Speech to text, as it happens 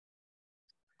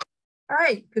All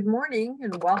right, good morning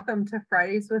and welcome to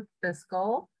Fridays with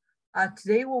Fiscal.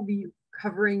 Today we'll be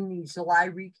covering the July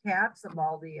recaps of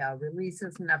all the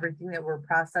releases and everything that were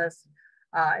processed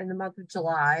in the month of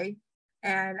July.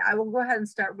 And I will go ahead and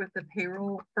start with the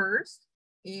payroll first.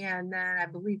 And then I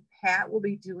believe Pat will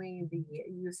be doing the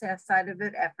USAS side of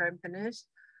it after I'm finished.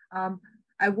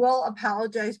 I will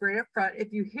apologize right up front.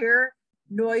 If you hear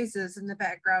noises in the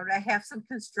background, I have some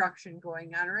construction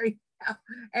going on right now.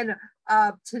 And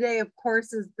today, of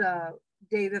course, is the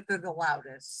day that they're the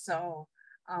loudest. So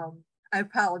I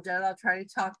apologize. I'll try to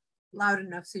talk loud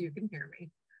enough so you can hear me.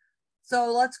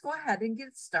 So let's go ahead and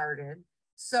get started.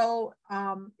 So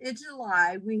in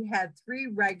July, we had 3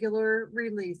 regular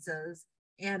releases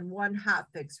and 1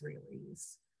 hotfix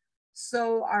release.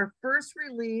 So our first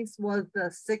release was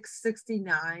the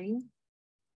 669.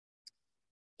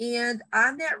 And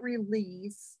on that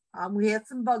release, we had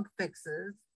some bug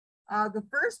fixes. The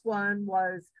first one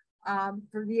was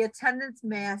for the attendance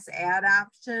mass add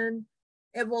option.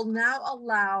 It will now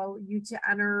allow you to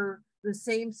enter the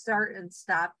same start and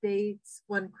stop dates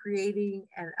when creating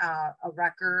a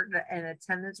record, an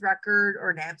attendance record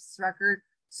or an absence record.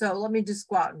 So let me just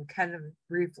go out and kind of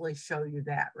briefly show you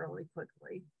that really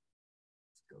quickly.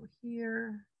 Let's go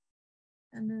here,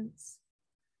 attendance.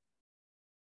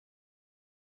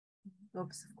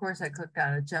 Oops, of course I clicked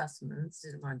on adjustments,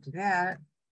 didn't want to do that.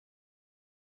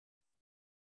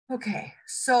 Okay,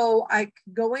 so I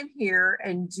can go in here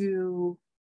and do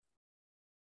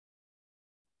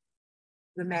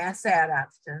the mass add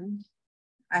option.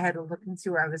 I had to look and see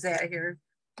where I was at here.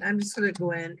 I'm just going to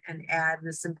go in and add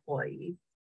this employee.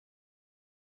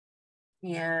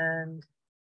 And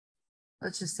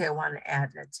let's just say I want to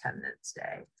add an attendance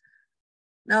day.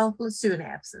 No, let's do an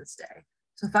absence day.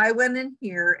 So if I went in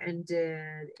here and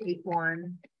did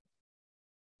 8-1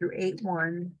 through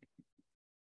 8-1,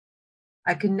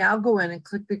 I can now go in and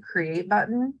click the create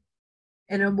button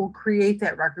and it will create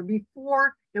that record.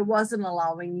 Before, it wasn't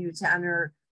allowing you to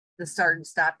enter the start and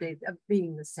stop date of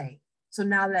being the same. So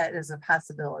now that is a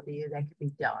possibility that can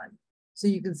be done. So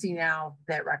you can see now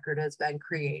that record has been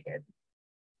created.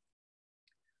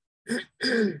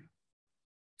 The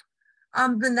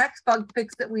next bug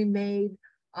fix that we made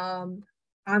on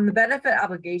the benefit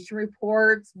obligation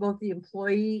reports, both the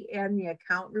employee and the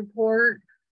account report,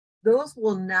 those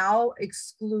will now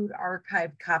exclude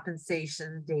archived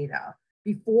compensation data.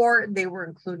 Before they were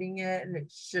including it and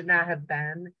it should not have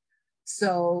been.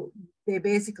 So they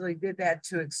basically did that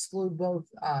to exclude both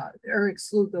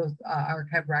exclude those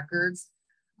archive records.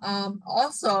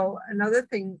 Also, another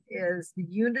thing is the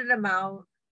unit amount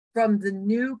from the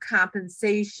new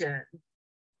compensation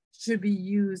should be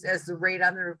used as the rate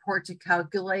on the report to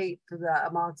calculate for the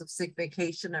amounts of sick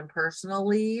vacation and personal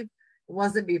leave. It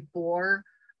wasn't before.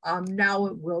 Now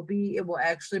it will be. It will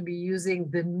actually be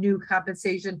using the new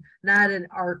compensation, not an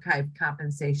archived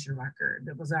compensation record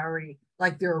that was already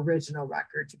like their original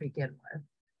record to begin with.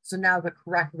 So now the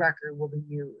correct record will be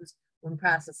used when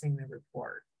processing the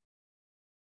report.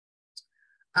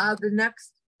 The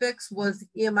next fix was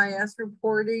EMIS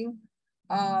reporting.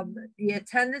 The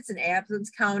attendance and absence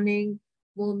counting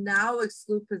will now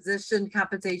exclude position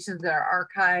compensations that are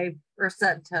archived or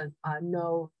set to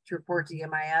no to report to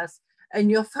EMIS. And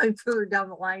you'll find further down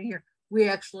the line here, we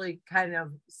actually kind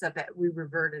of said that we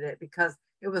reverted it because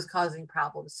it was causing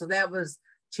problems. So that was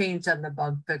changed on the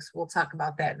bug fix. We'll talk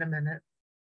about that in a minute.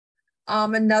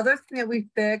 Another thing that we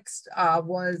fixed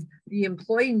was the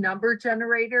employee number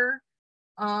generator.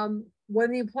 When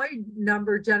the employee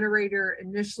number generator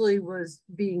initially was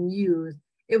being used,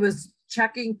 it was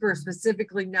checking for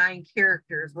specifically 9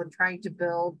 characters when trying to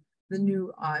build the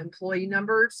new employee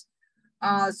numbers.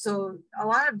 So a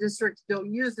lot of districts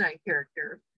don't use 9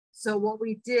 characters. So what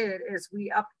we did is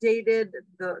we updated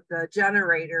the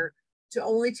generator to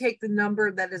only take the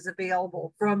number that is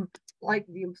available from like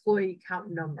the employee count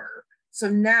number. So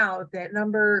now if that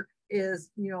number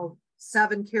is,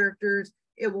 7 characters,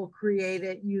 it will create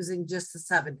it using just the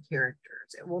 7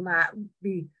 characters. It will not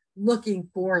be looking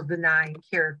for the 9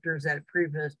 characters that it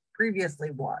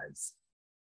previously was.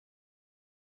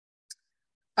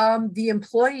 The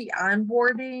employee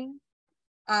onboarding,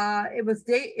 it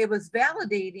was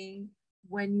validating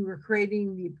when you were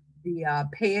creating the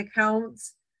pay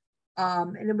accounts,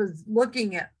 and it was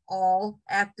looking at all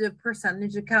active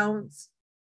percentage accounts.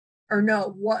 Or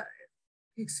no,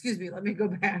 excuse me, let me go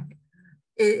back.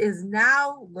 It is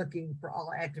now looking for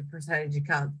all active percentage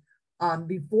accounts.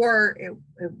 Before it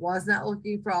was not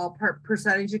looking for all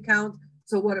percentage accounts.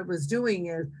 So what it was doing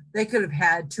is they could have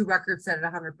had 2 records set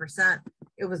at 100%.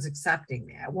 It was accepting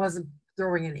that. It wasn't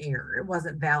throwing an error. It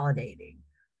wasn't validating.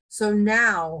 So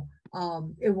now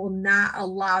it will not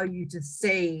allow you to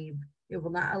save. It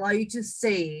will not allow you to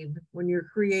save when you're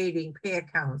creating pay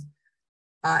accounts,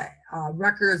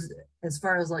 records as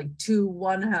far as like to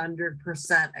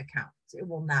 100% accounts. It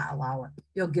will not allow it.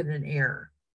 You'll get an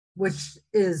error, which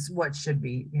is what should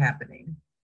be happening.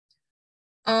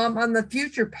 On the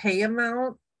future pay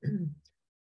amount,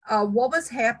 what was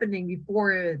happening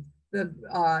before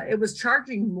it was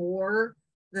charging more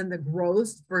than the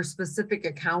gross for specific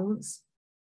accounts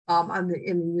in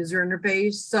the user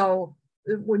interface. So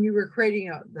when you were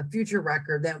creating the future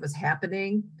record, that was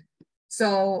happening.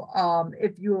 So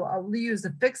if you use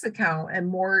a fixed account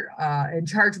and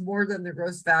charge more than the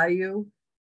gross value,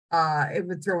 it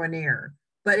would throw an error.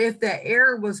 But if that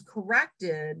error was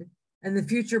corrected and the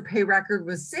future pay record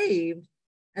was saved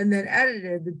and then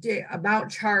edited, the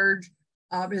amount charge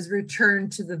is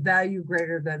returned to the value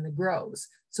greater than the gross.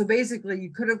 So basically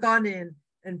you could have gone in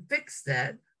and fixed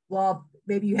it. Well,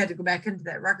 maybe you had to go back into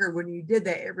that record. When you did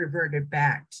that, it reverted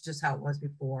back to just how it was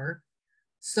before.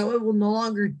 So it will no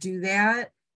longer do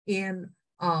that. And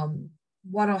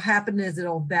what will happen is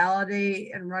it'll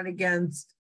validate and run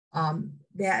against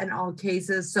that in all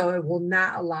cases. So it will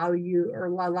not allow you or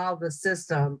allow the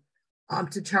system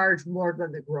to charge more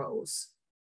than the gross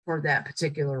for that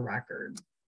particular record.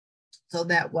 So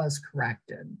that was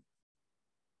corrected.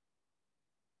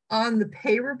 On the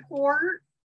pay report,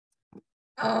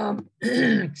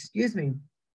 excuse me,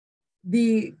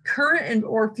 the current and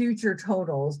or future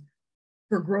totals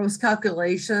for gross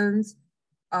calculations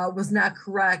was not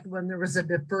correct when there was a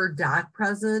deferred doc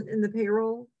present in the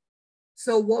payroll.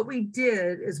 So what we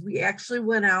did is we actually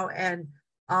went out and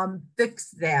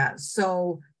fixed that.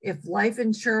 So if life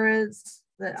insurance,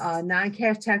 the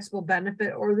non-cash taxable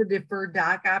benefit or the deferred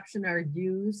doc option are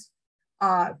used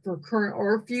for current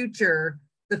or future,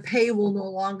 the pay will no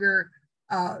longer,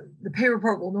 the pay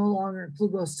report will no longer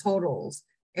include those totals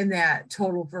in that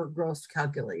total for gross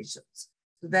calculations.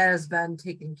 So that has been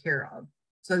taken care of.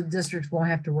 So the districts won't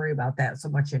have to worry about that so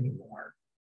much anymore.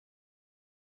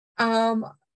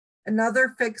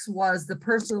 Another fix was the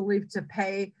personal leave to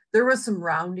pay. There was some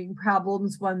rounding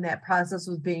problems when that process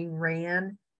was being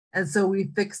ran. And so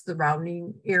we fixed the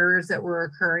rounding errors that were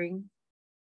occurring.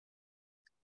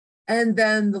 And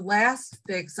then the last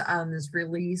fix on this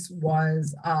release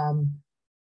was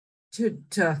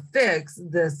to fix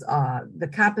this, the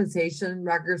compensation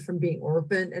records from being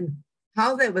orphaned. And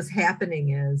how that was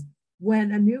happening is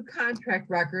when a new contract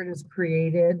record is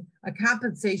created, a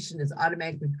compensation is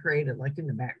automatically created, like in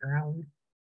the background.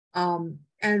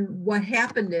 And what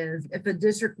happened is if a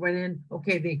district went in,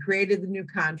 okay, they created the new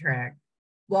contract.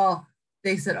 Well,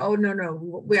 they said, oh,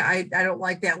 no, I don't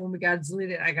like that one. We got to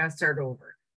delete it. I got to start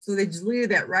over. So they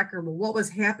deleted that record. But what was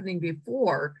happening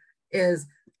before is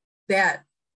that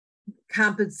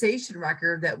compensation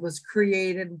record that was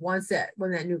created when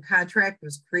that new contract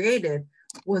was created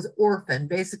was orphaned,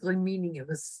 basically meaning it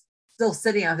was still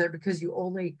sitting out there because you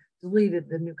only deleted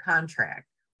the new contract.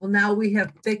 Well, now we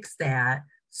have fixed that.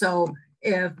 So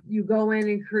if you go in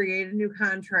and create a new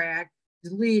contract,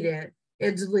 delete it,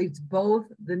 it deletes both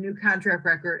the new contract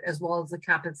record as well as the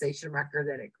compensation record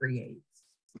that it creates.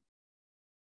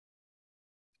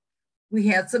 We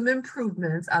had some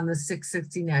improvements on the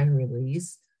 669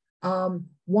 release.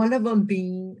 One of them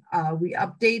being we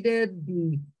updated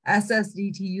the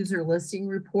SSDT user listing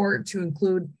report to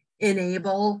include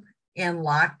enable and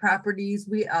lock properties.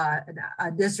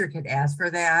 A district had asked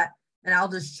for that, and I'll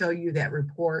just show you that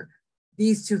report.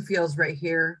 These two fields right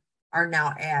here are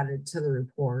now added to the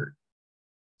report,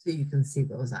 so you can see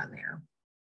those on there.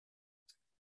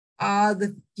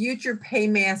 The future pay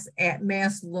mass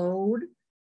load,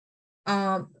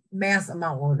 mass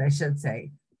amount load, I should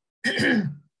say.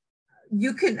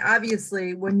 You can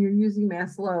obviously, when you're using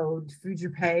mass load, future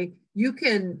pay, you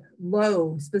can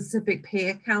load specific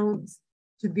pay accounts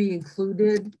to be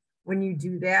included when you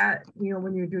do that,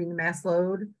 when you're doing the mass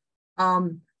load.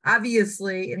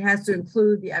 Obviously, it has to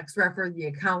include the XREF or the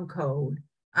account code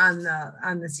on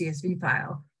the CSV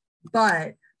file.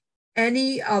 But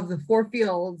any of the 4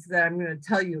 fields that I'm going to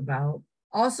tell you about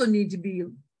also need to be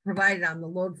provided on the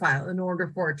load file in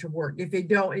order for it to work. If they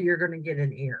don't, you're going to get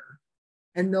an error.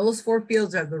 And those 4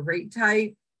 fields are the rate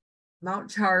type, amount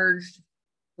charged,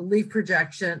 the leave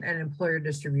projection, and employer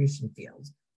distribution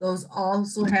fields. Those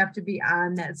also have to be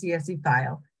on that CSV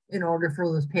file in order for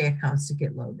those pay accounts to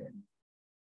get loaded.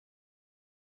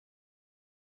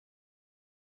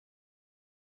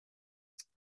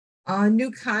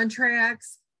 New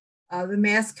contracts, the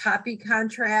mass copy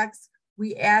contracts,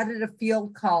 we added a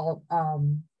field called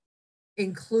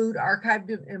include archived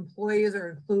employees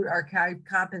or include archived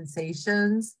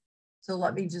compensations. So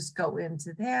let me just go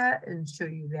into that and show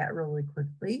you that really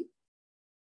quickly.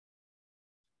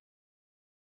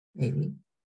 Maybe.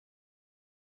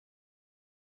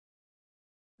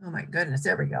 Oh my goodness,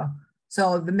 there we go.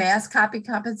 So the mass copy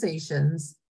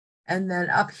compensations, and then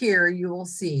up here you will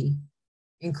see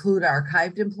include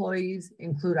archived employees,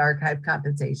 include archived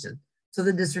compensation. So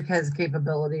the district has the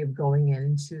capability of going in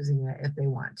and choosing it if they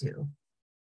want to.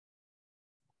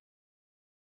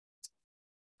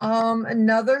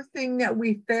 Another thing that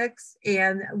we fixed,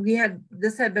 and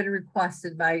this had been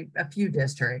requested by a few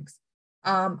districts,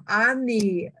 on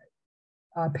the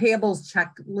payables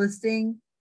check listing,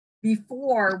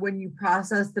 before, when you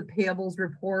process the payables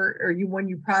report, or when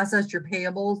you process your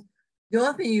payables, the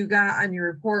only thing you got on your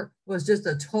report was just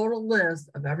a total list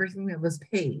of everything that was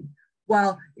paid.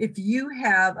 Well, if you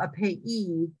have a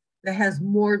payee that has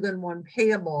more than one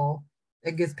payable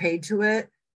that gets paid to it,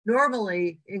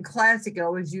 normally in Classic, it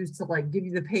always used to like give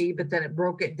you the pay, but then it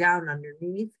broke it down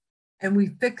underneath. And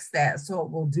we fixed that, so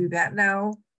it will do that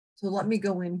now. So let me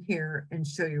go in here and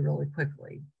show you really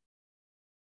quickly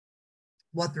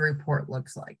what the report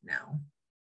looks like now.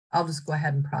 I'll just go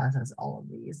ahead and process all of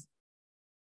these.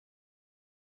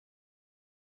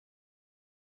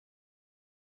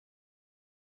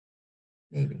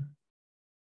 Maybe.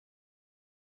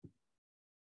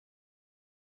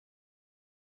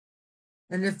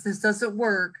 And if this doesn't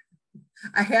work,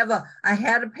 I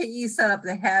had a payee set up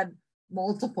that had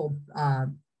multiple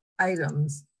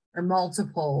items or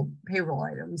multiple payroll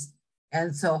items.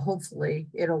 And so hopefully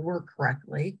it'll work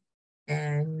correctly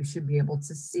and you should be able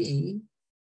to see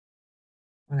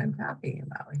what I'm talking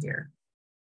about here.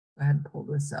 Go ahead and pull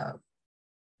this up.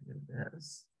 Do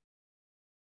this.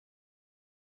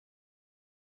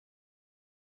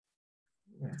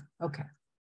 Yeah, okay.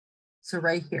 So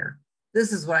right here,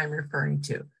 this is what I'm referring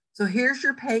to. So here's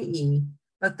your payee,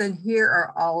 but then here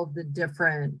are all of the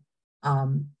different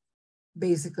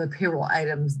basically payroll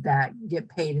items that get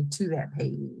paid to that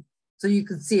payee. So you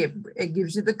can see it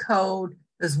gives you the code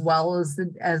as well as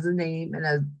the name and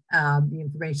as the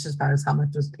information as far as how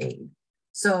much was paid.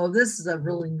 So this is a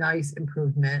really nice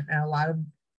improvement, and a lot of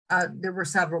there were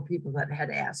several people that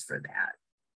had asked for that.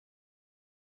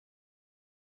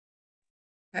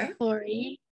 Okay.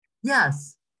 Lori?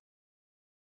 Yes.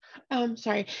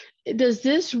 Sorry. Does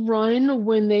this run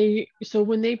when they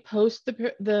post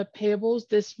the payables,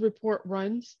 this report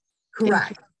runs?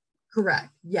 Correct. Correct.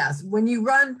 Yes. When you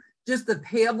run just the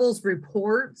payables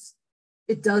reports,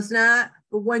 it does not.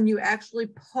 But when you actually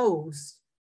post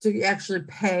to actually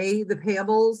pay the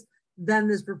payables, then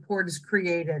this report is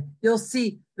created. You'll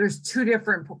see there's two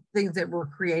different things that were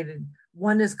created.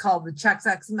 One is called the checks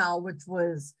XML, which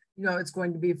was, it's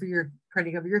going to be for your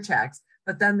printing of your checks.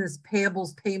 But then this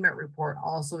payables payment report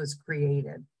also is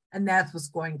created. And that's what's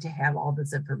going to have all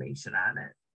this information on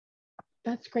it.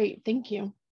 That's great. Thank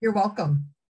you. You're welcome.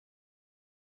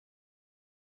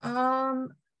 The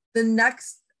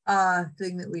next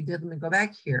thing that we did, let me go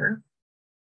back here,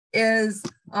 is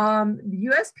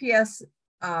USPS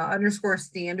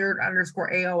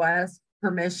 _standard_AOS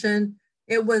permission.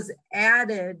 It was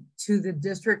added to the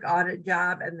district audit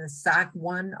job and the SOC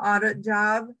 1 audit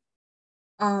job.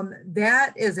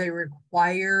 That is a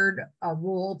required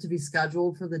rule to be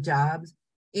scheduled for the jobs.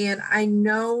 And I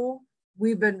know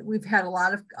we've had a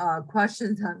lot of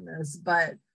questions on this,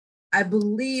 but I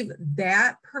believe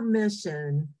that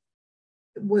permission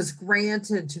was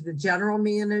granted to the general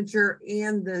manager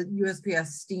and the USPS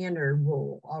standard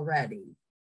rule already.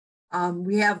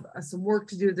 We have some work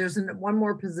to do. There's one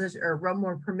more position or one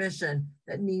more permission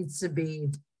that needs to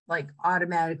be like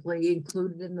automatically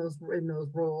included in those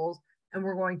rules. And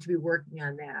we're going to be working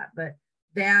on that. But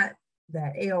the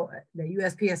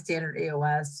USPS standard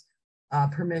AOS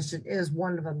permission is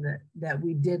one of them that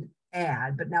we did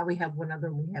add, but now we have one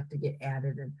other we have to get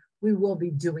added, and we will be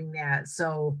doing that.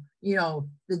 So, the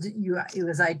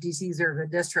USITCs or the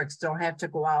districts don't have to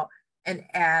go out and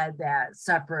add that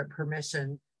separate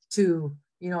permission to,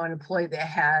 an employee that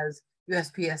has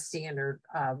USPS standard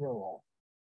rule.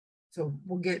 So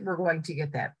we're going to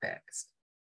get that fixed.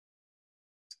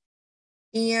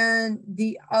 And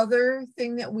the other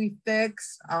thing that we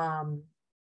fixed,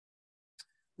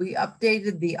 we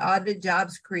updated the audit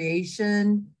jobs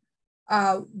creation.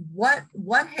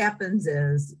 What happens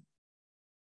is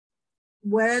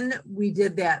when we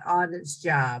did that audits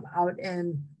job out,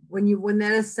 and when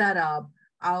that is set up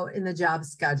out in the job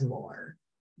scheduler,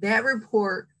 that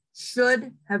report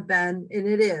should have been, and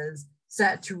it is,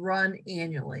 set to run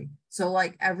annually. So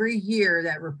like every year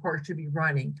that report should be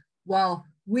running. Well,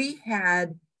 we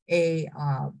had a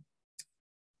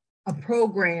a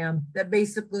program that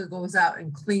basically goes out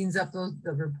and cleans up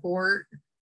the report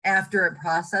after it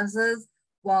processes.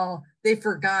 Well, they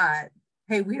forgot,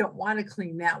 hey, we don't want to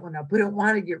clean that one up. We don't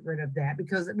want to get rid of that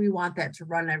because we want that to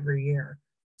run every year.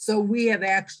 So we have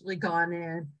actually gone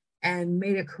in and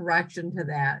made a correction to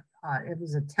that. It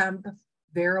was a temp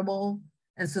variable.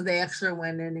 And so they actually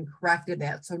went in and corrected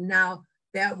that. So now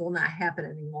that will not happen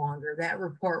any longer. That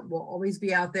report will always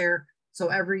be out there. So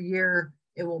every year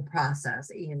it will process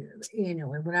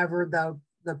annually. Whenever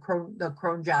the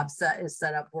cron job set is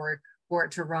set up for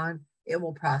it to run, it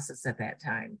will process at that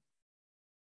time.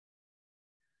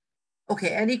 Okay,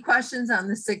 any questions on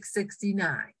the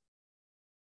 669?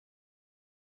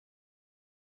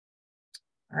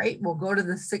 All right, we'll go to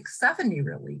the 670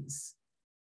 release.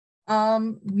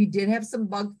 We did have some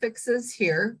bug fixes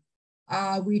here.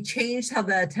 We changed how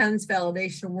the attendance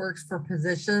validation works for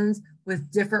positions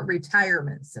with different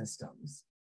retirement systems.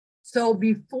 So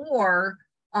before,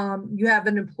 you have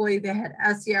an employee that had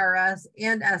SERS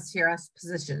and STRS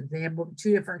positions. They have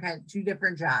two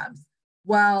different jobs.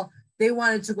 Well, they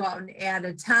wanted to go out and add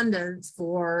attendance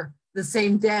for the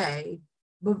same day,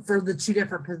 but for the two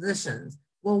different positions.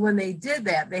 Well, when they did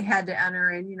that, they had to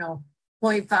enter in,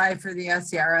 0.5 for the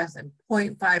SERS and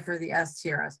 0.5 for the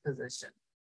STRS position.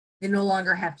 They no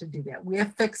longer have to do that. We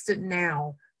have fixed it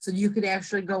now, so you could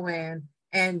actually go in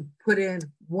and put in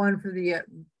one for the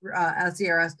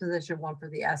SERS position, one for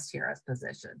the STRS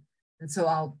position. And so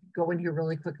I'll go in here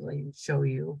really quickly and show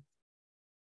you.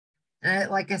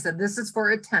 And like I said, this is for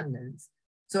attendance.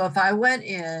 So if I went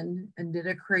in and did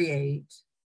a create,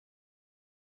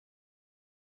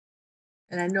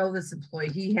 and I know this employee,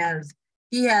 he has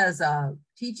a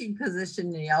teaching position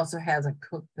and he also has a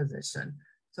cook position.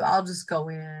 So I'll just go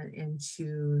in and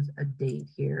choose a date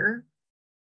here,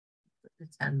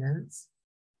 attendance.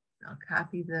 I'll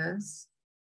copy this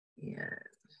and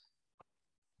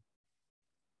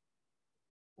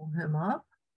pull him up.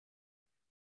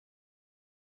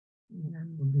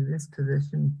 And we'll do this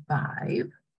position 5, 8,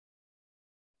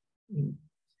 3,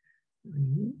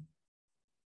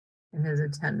 and his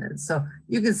attendance. So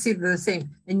you can see the same,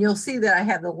 and you'll see that I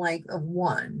have the length of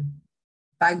 1.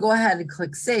 If I go ahead and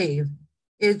click save,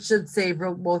 it should save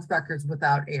both records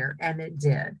without error, and it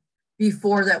did.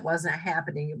 Before that wasn't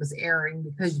happening, it was erroring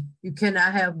because you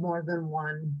cannot have more than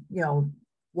one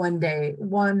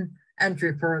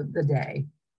entry for the day.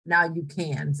 Now you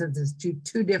can, since it's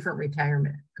two different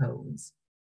retirement codes.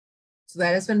 So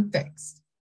that has been fixed.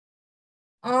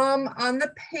 On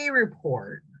the pay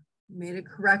report, made a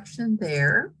correction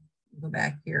there. Go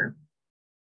back here.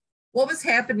 What was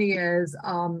happening is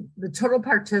the total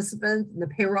participants and the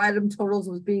payroll item totals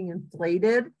was being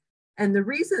inflated. And the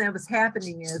reason that was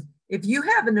happening is if you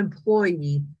have an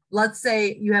employee, let's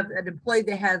say you have an employee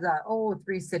that has a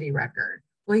 3-city record.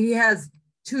 Well, he has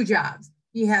 2 jobs.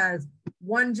 He has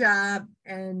 1 job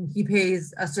and he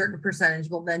pays a certain percentage.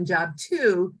 Well, then job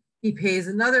 2, he pays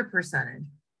another percentage.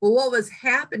 Well, what was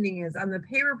happening is on the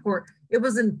pay report, it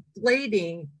was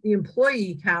inflating the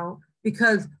employee count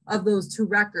because of those 2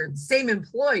 records. Same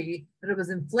employee, but it was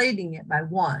inflating it by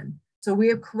 1. So we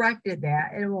have corrected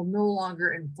that and it will no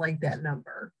longer inflate that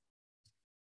number.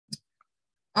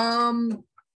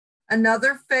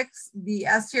 Another fix, the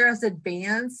STRS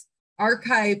Advance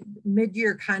archive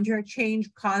mid-year contract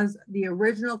change caused the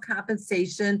original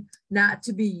compensation not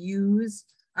to be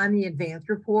used on the advance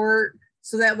report.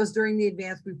 So that was during the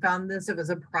advance, we found this, it was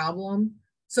a problem.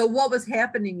 So what was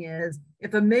happening is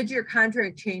if a mid-year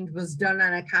contract change was done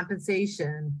on a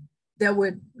compensation that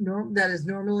is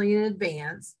normally in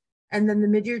advance, and then the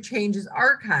mid-year change is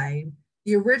archived,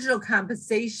 the original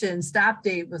compensation stop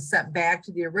date was set back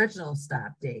to the original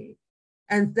stop date.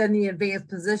 And then the advanced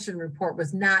position report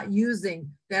was not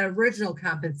using that original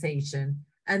compensation.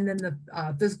 And then the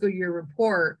fiscal year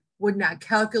report would not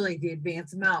calculate the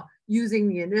advance amount using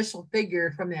the initial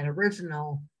figure from that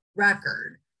original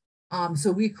record.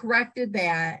 So we corrected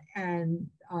that, and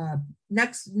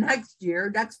next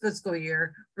fiscal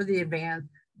year for the advance,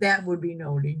 that would be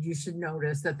noted. You should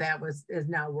notice that is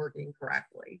now working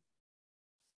correctly.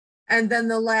 And then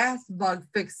the last bug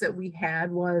fix that we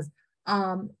had was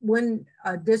when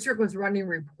a district was running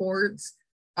reports,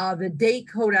 the date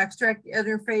code extract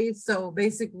interface. So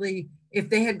basically, if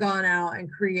they had gone out and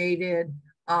created,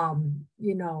 a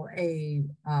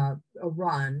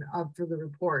run for the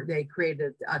report, they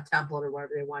created a template or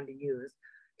whatever they wanted to use.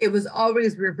 It was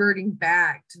always reverting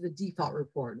back to the default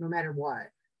report, no matter what.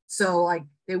 So like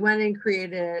they went and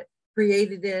created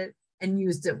it and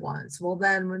used it once. Well,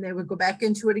 then when they would go back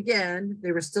into it again,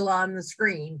 they were still on the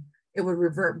screen, it would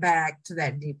revert back to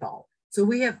that default. So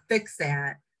we have fixed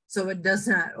that so it does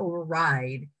not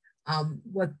override.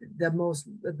 what the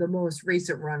most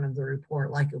recent run of the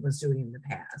report like it was doing in the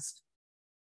past.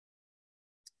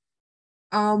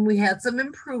 We had some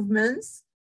improvements.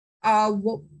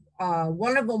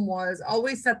 One of them was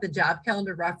always set the job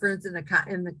calendar reference in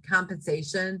the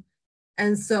compensation.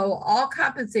 And so all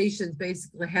compensations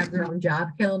basically have their own job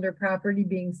calendar property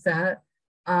being set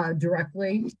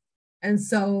directly. And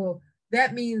so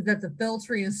that means that the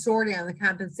filtering and sorting on the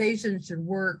compensation should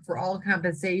work for all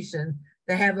compensation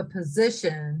that have a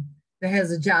position that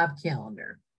has a job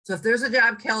calendar. So if there's a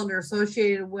job calendar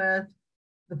associated with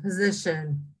the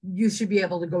position, you should be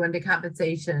able to go into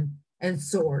compensation and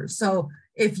sort. So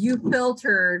if you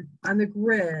filtered on the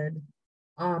grid,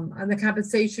 on the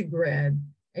compensation grid,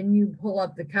 and you pull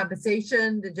up the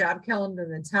compensation, the job calendar,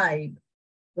 and the type,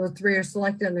 those three are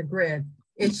selected on the grid,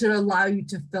 it should allow you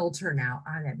to filter now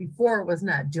on it. Before it was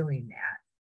not doing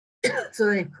that. So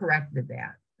they've corrected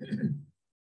that.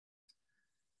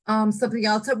 Something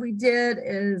else that we did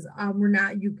is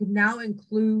you can now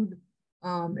include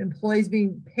employees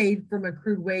being paid from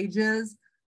accrued wages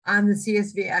on the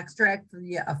CSV extract for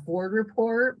the Afford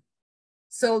report.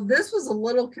 So this was a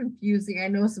little confusing. I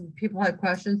know some people had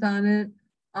questions on it.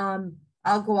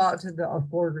 I'll go out to the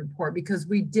Afford report because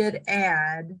we did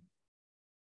add,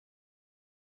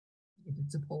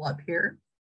 to pull up here.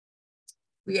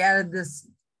 We added this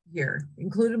here,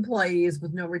 include employees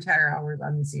with no retire hours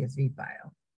on the CSV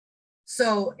file.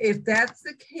 So if that's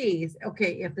the case,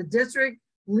 okay, if the district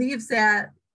leaves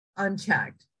that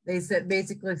unchecked, they said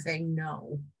basically saying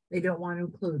no, they don't want to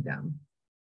include them.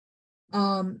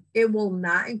 It will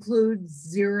not include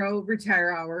 0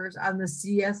 retire hours on the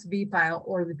CSV file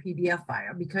or the PDF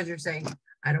file because you're saying,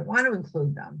 I don't want to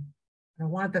include them. I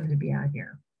don't want them to be on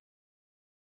here.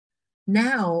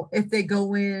 Now, if they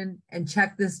go in and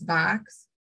check this box,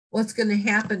 what's going to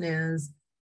happen is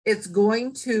it's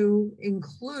going to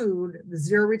include the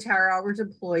 0 retire hours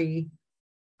employee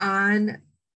on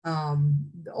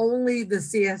only the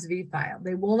CSV file.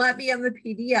 They will not be on the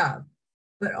PDF,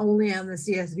 but only on the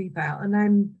CSV file. And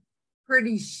I'm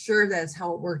pretty sure that's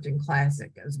how it worked in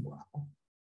Classic as well.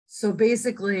 So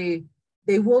basically,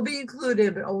 they will be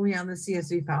included, but only on the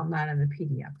CSV file, not on the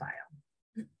PDF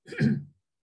file.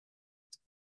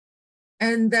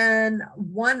 And then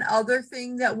one other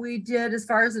thing that we did as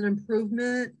far as an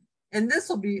improvement, and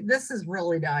this is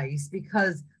really nice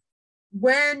because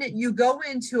when you go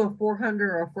into a 400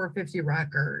 or 450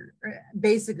 record,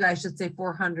 basically I should say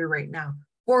 400 right now,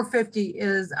 450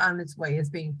 is on its way, it's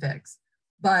being fixed.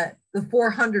 But the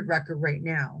 400 record right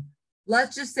now,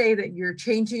 let's just say that you're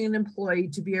changing an employee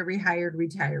to be a rehired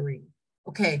retiree.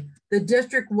 Okay, the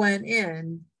district went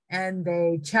in and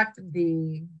they checked let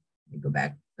me go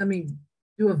back, let me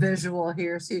do a visual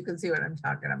here so you can see what I'm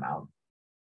talking about.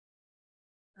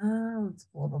 Let's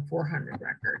pull the 400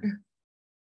 record.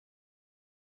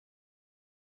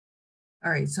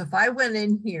 All right, so if I went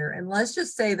in here and let's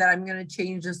just say that I'm going to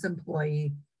change this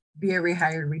employee, be a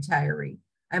rehired retiree.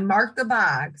 I marked the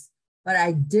box, but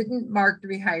I didn't mark the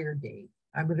rehire date.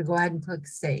 I'm going to go ahead and click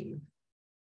save.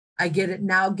 I get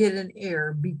an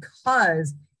error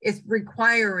because it's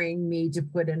requiring me to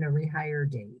put in a rehire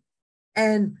date.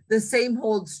 And the same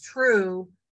holds true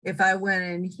if I went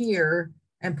in here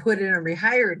and put in a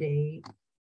rehire date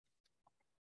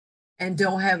and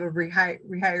don't have a rehire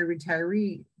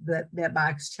retiree that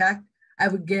box checked, I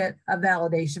would get a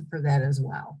validation for that as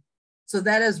well. So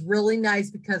that is really nice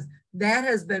because that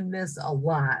has been missed a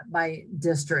lot by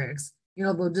districts. You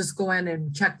know, they'll just go in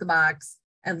and check the box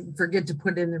and forget to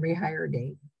put in the rehire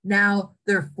date. Now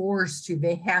they're forced to,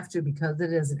 they have to because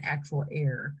it is an actual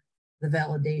error. The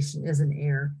validation is an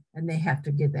error and they have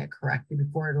to get that corrected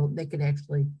before they can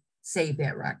actually save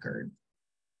that record.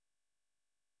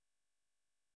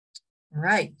 All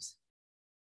right.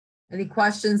 Any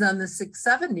questions on the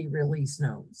 670 release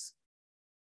notes?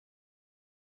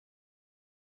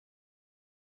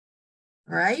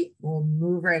 All right, we'll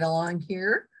move right along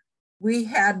here. We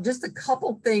had just a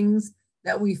couple things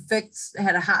that we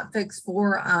had a hot fix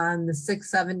for on the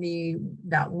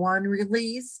 670.1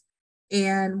 release.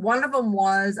 And one of them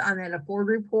was on that Afford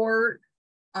report,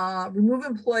 remove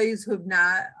employees who have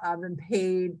not been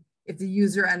paid if the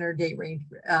user entered date range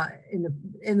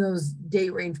in those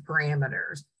date range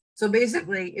parameters. So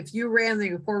basically, if you ran the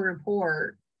Afford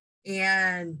report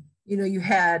and you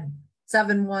had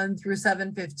 7/1 through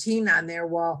 7/15 on there,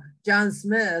 well, John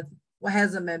Smith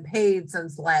hasn't been paid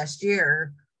since last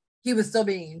year, he was still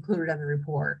being included on the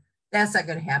report. That's not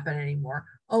going to happen anymore.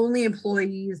 Only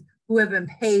employees who have been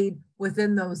paid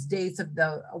within those dates of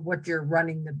what you're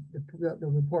running the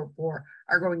report for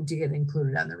are going to get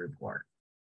included on the report.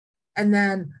 And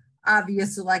then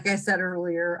obviously, like I said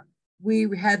earlier, we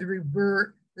had to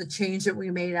revert the change that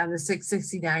we made on the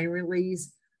 669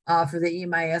 release for the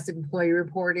EMIS employee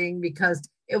reporting because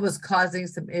it was causing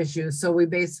some issues. So we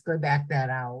basically backed that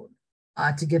out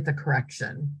to get the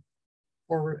correction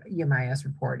for EMIS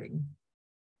reporting.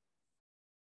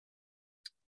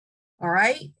 All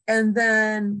right, and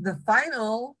then the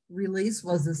final release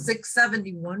was the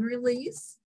 671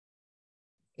 release.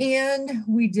 And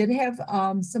we did have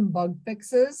some bug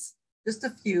fixes, just a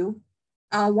few.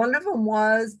 One of them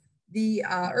was the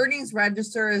earnings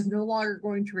register is no longer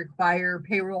going to require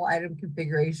payroll item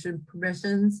configuration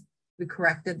permissions. We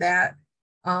corrected that.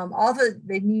 All that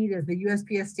they need is the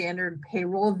USPS standard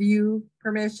payroll view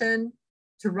permission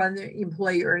to run the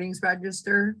employee earnings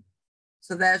register.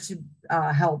 So that should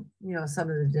help, some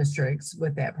of the districts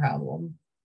with that problem.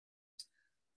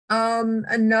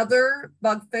 Another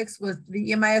bug fix was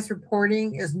the EMIS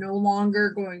reporting is no longer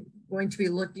going to be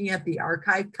looking at the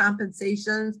archive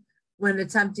compensations when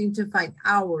attempting to find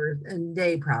hours and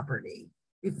day property.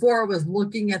 Before it was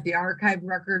looking at the archive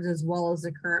records as well as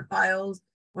the current files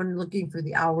when looking for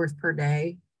the hours per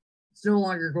day. It's no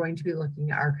longer going to be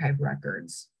looking at archive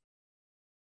records.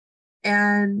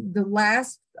 And the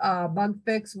last bug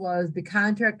fix was the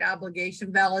contract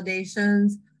obligation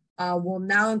validations will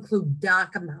now include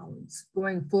doc amounts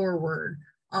going forward.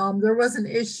 There was an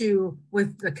issue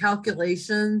with the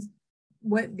calculations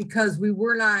because we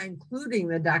were not including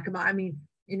the doc amount. I mean,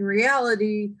 in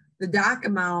reality, the doc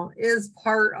amount is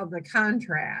part of the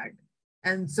contract.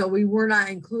 And so we were not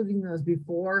including those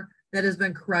before. That has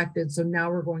been corrected. So now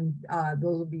we're going,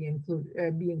 those will be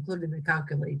included in the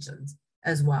calculations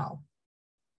as well.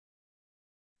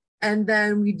 And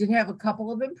then we did have a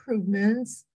couple of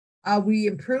improvements. We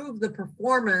improved the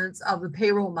performance of the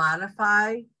payroll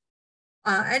modify,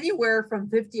 anywhere from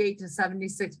 58 to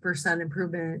 76%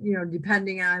 improvement,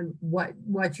 depending on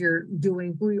what you're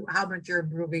doing, how much you're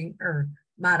improving or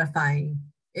modifying.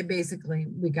 It basically,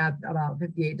 we got about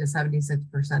 58 to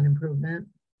 76% improvement.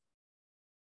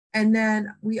 And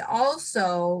then we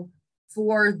also,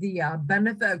 for the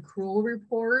benefit accrual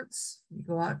reports, we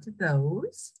go out to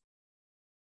those.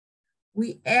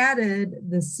 We added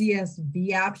the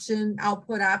CSV option,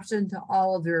 output option to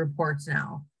all of the reports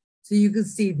now. So you can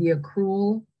see the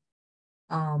accrual.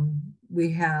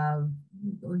 We have,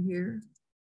 go here,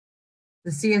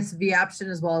 the CSV option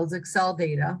as well as Excel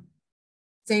data.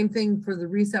 Same thing for the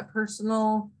reset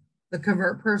personal, the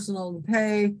convert personal to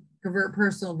pay, convert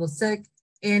personal to sick,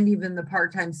 and even the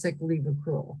part-time sick leave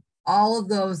accrual. All of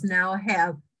those now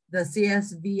have the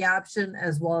CSV option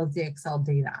as well as the Excel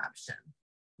data option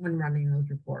when running those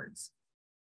reports.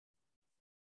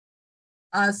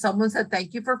 Someone said,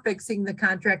 thank you for fixing the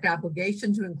contract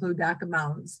obligation to include doc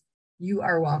amounts. You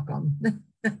are welcome.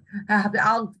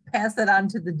 I'll pass that on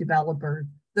to the developer.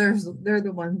 They're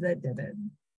the ones that did it.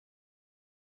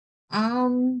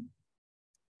 And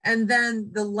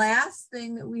then the last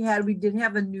thing that we did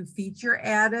have a new feature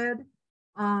added.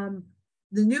 The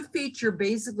new feature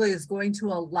basically is going to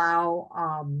allow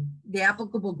the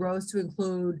applicable gross to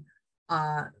include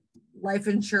life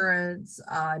insurance,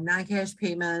 non-cash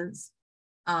payments,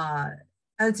 NC1,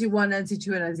 NC2,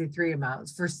 and NC3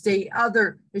 amounts for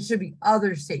it should be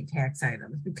other state tax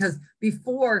items, because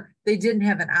before they didn't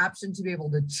have an option to be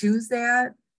able to choose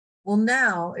that. Well,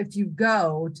 now if you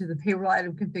go to the payroll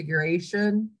item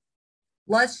configuration,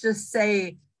 let's just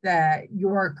say that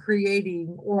you're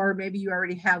creating, or maybe you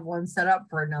already have one set up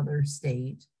for another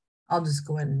state. I'll just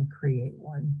go in and create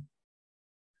one.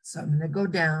 So I'm going to go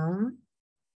down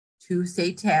to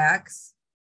state tax.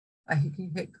 I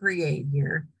can hit create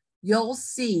here. You'll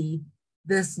see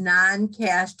this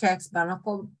non-cash tax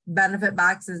benefit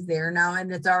box is there now,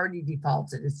 and it's already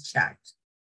defaulted. It's checked.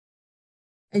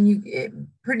 And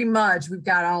pretty much we've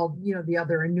got all, the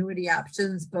other annuity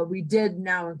options, but we did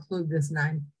now include this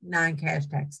non-cash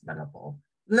tax benefit.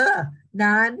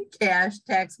 Non-cash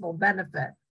taxable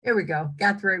benefit. Here we go.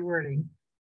 Got the right wording.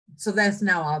 So that's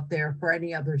now out there for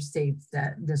any other states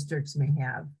that districts may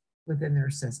have within their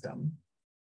system.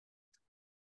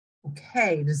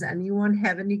 Okay, does anyone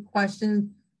have any questions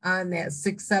on that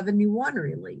 671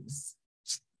 release?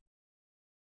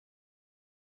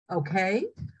 Okay,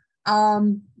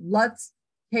 let's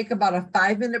take about a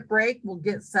 5-minute break. We'll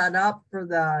get set up for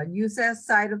the USAS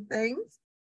side of things.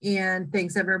 And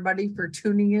thanks everybody for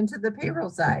tuning into the payroll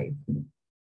side.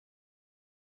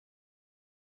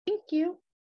 Thank you.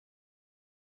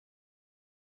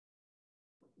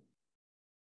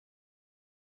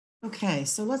 Okay,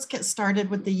 so let's get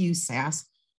started with the USAS.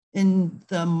 In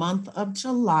the month of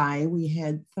July, we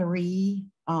had 3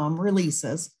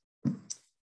 releases,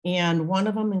 and one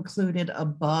of them included a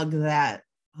bug that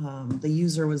the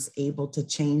user was able to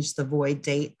change the void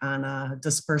date on a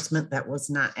disbursement that was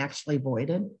not actually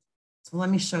voided. So let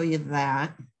me show you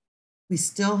that. We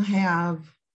still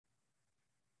have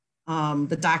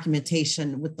the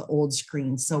documentation with the old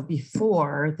screen. So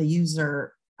before, the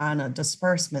user on a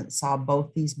disbursement saw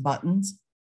both these buttons.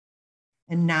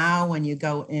 And now when you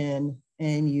go in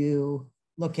and you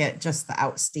look at just the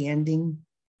outstanding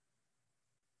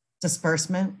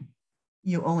disbursement,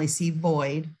 you only see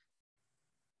void.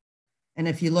 And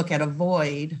if you look at a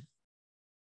void,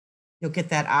 you'll get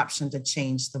that option to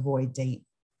change the void date.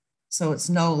 So it's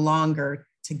no longer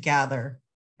together,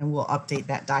 and we'll update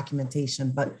that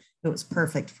documentation, but it was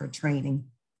perfect for training.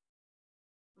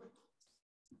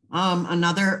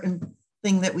 Another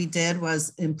thing that we did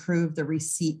was improve the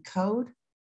receipt code.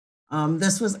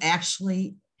 This was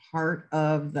actually part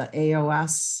of the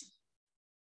AOS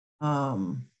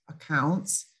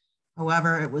accounts.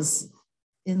 However, it was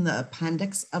in the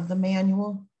appendix of the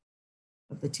manual,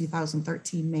 of the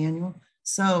 2013 manual.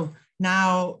 So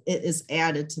now it is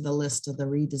added to the list of the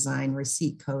redesign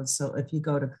receipt codes. So if you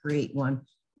go to create one,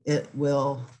 it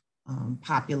will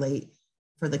populate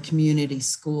for the community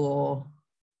school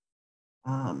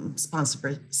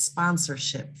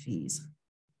sponsorship fees.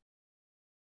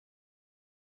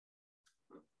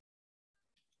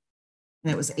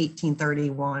 And it was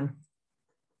 1831.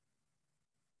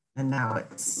 And now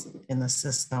it's in the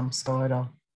system, so it'll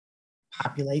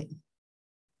populate.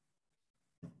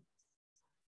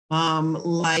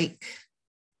 Like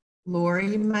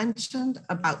Lori mentioned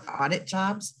about audit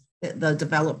jobs, the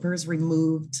developers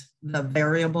removed the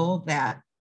variable that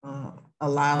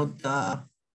allowed the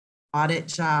audit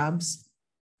jobs.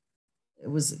 It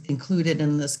was included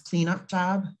in this cleanup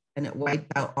job, and it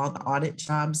wiped out all the audit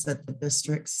jobs that the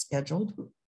district scheduled.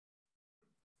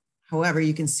 However,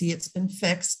 you can see it's been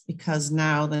fixed because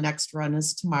now the next run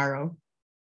is tomorrow,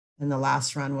 and the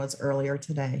last run was earlier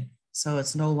today. So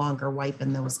it's no longer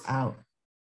wiping those out.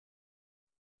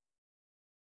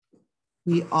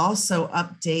 We also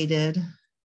updated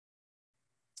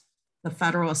the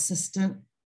federal assistant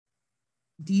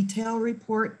detail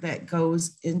report that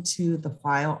goes into the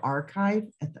file archive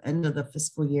at the end of the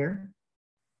fiscal year.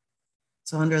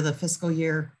 So under the fiscal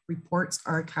year reports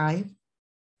archive,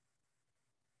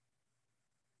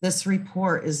 this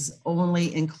report is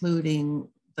only including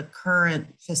the current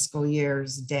fiscal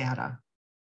year's data.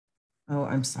 Oh,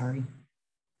 I'm sorry.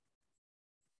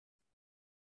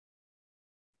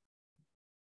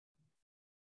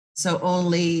 So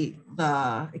only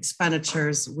the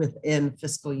expenditures within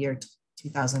fiscal year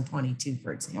 2022,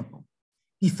 for example.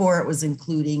 Before, it was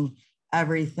including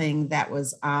everything that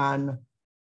was on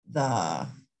the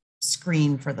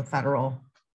screen for the federal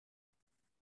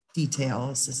detail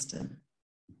assistant.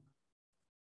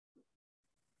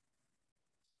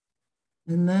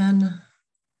 And then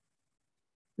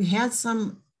we had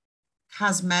some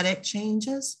cosmetic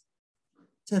changes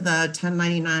to the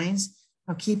 1099s.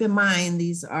 Now keep in mind,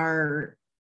 these are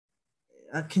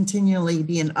continually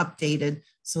being updated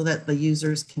so that the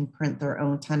users can print their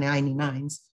own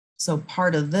 1099s. So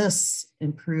part of this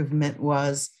improvement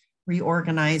was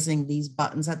reorganizing these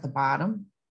buttons at the bottom,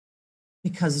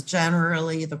 because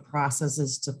generally the process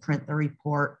is to print the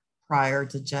report prior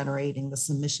to generating the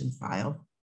submission file.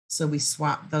 So we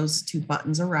swapped those two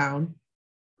buttons around.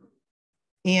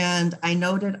 And I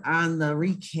noted on the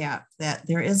recap that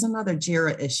there is another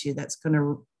JIRA issue that's going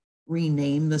to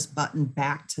rename this button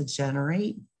back to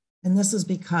generate. And this is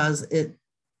because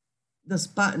this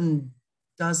button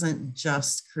doesn't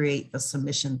just create the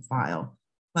submission file,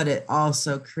 but it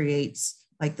also creates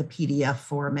like the PDF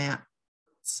format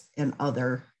and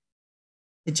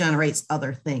it generates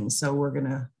other things. So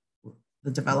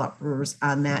the developers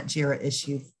on that JIRA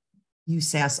issue,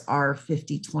 USPS-R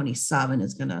 5027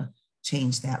 is gonna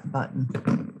change that button,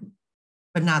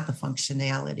 but not the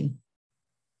functionality.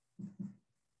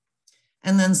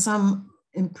 And then some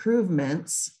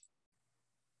improvements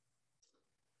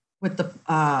with the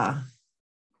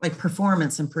like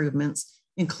performance improvements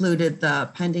included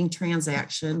the pending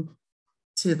transaction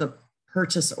to the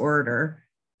purchase order.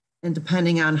 And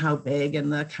depending on how big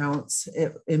and the accounts,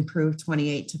 it improved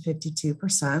 28 to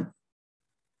 52%.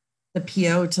 The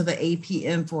PO to the AP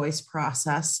invoice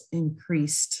process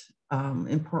increased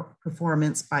in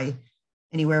performance by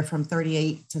anywhere from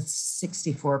 38 to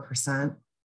 64%.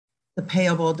 The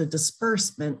payable to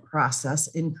disbursement process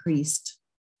increased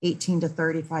 18 to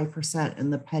 35%,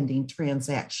 and the pending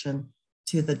transaction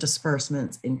to the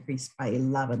disbursements increased by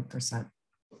 11%.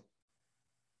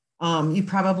 You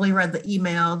probably read the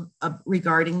email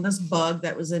regarding this bug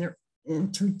that was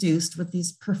introduced with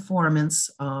these performance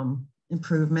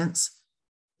improvements.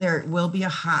 there will be a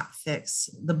hot fix.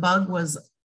 The bug was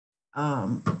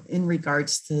in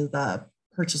regards to the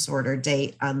purchase order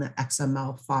date on the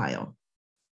XML file.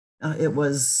 It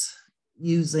was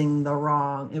using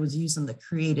the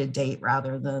created date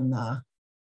rather than the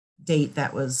date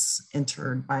that was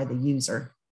entered by the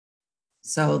user.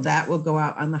 So that will go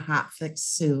out on the hot fix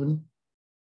soon.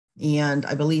 And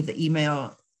I believe the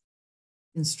email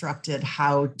instructed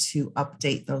how to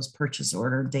update those purchase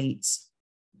order dates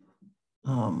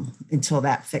until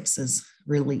that fix is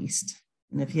released.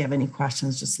 And if you have any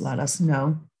questions, just let us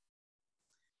know.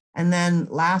 And then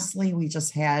lastly, we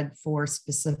just had 4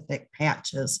 specific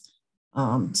patches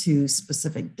to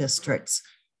specific districts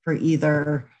for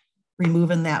either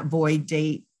removing that void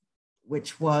date,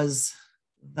 which was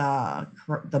the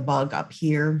bug up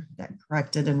here that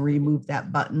corrected and removed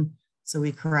that button. So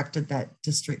we corrected that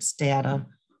district's data,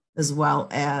 as well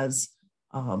as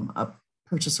a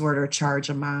purchase order charge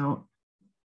amount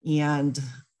and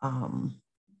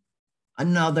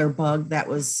another bug that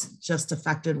was just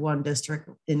affected one district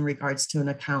in regards to an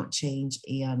account change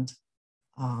and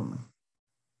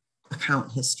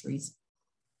account histories.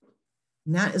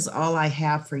 And that is all I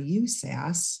have for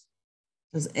USAS.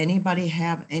 Does anybody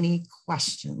have any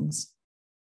questions?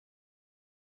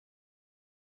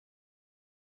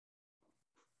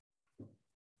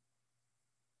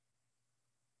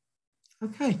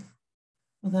 Okay,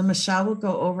 well then Michelle will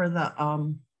go over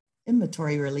the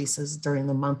inventory releases during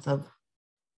the month of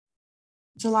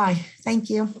July. Thank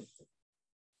you.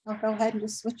 I'll go ahead and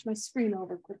just switch my screen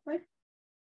over quickly.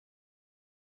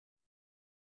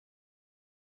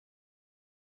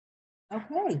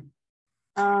 Okay.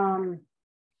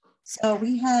 So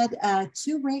we had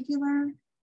 2 regular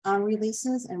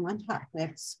releases and 1 hot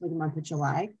fix for the month of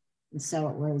July. And so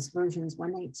it was versions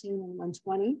 119 and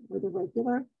 120 were the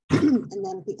regular. And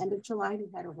then at the end of July, we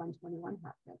had a 121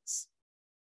 hot fix.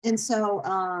 And so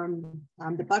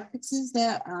the bug fixes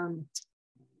that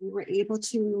we were able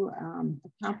to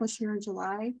accomplish here in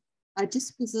July,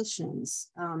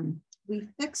 dispositions. We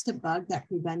fixed a bug that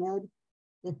prevented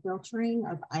the filtering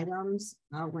of items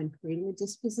when creating a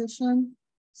disposition.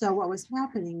 So what was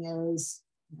happening is,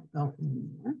 I'll go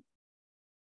in here.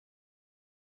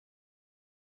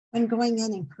 When going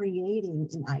in and creating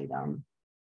an item,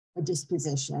 a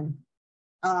disposition,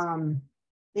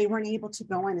 they weren't able to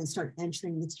go in and start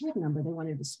entering the tag number they want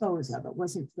to dispose of. It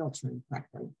wasn't filtering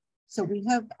correctly. So we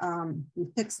have, we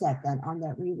fixed that then on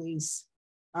that release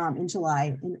in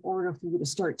July in order for you to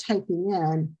start typing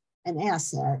in an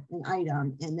asset, an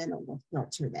item, and then it will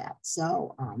filter that.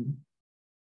 So,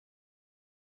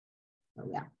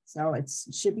 yeah, so it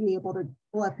should be able to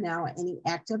pull up now any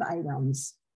active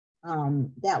items.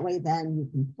 That way then you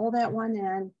can pull that one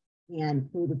in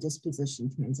and create a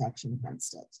disposition transaction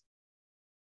against it.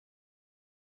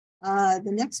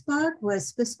 The next bug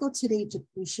was fiscal to date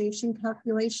depreciation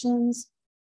calculations.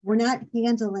 We're not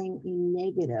handling a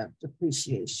negative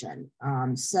depreciation.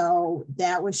 So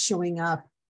that was showing up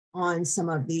on some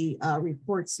of the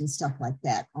reports and stuff like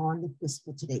that on the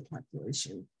fiscal to date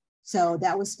calculation. So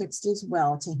that was fixed as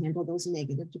well to handle those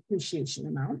negative depreciation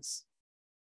amounts.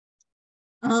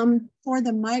 For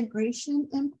the migration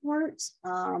import,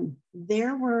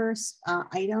 there were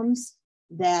items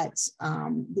that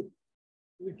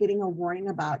we're getting a warning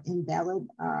about invalid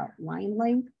line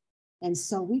length. And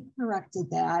so we corrected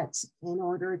that in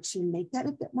order to make that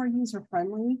a bit more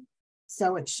user-friendly.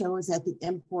 So it shows that the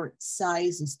import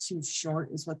size is too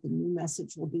short is what the new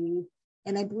message will be.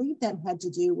 And I believe that had to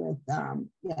do with,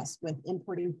 yes, with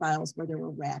importing files where there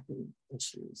were wrapping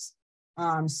issues.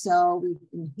 So we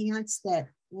enhanced that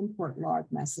import log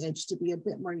message to be a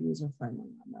bit more user-friendly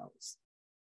on those.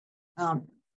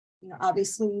 You know,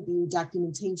 obviously the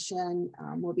documentation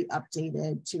will be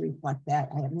updated to reflect that.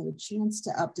 I haven't had a chance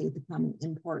to update the common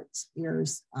import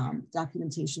errors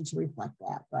documentation to reflect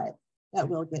that, but that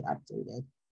will get updated.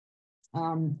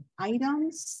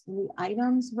 Items, in the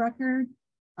items record,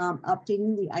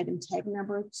 updating the item tag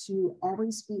number to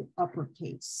always be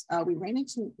uppercase. We ran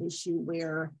into an issue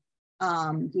where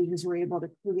users were able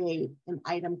to create an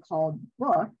item called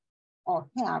book, all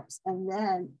caps, and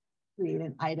then create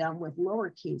an item with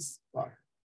lowercase book.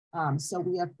 So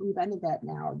we have prevented that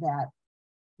now, that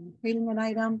when creating an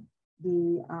item,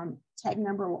 the tag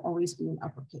number will always be in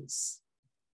uppercase.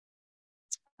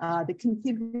 The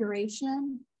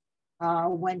configuration,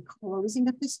 when closing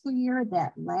the fiscal year,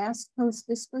 that last post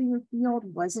fiscal year field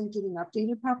wasn't getting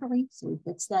updated properly. So we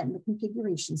fixed that in the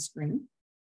configuration screen.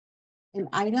 In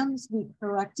items, we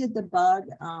corrected the bug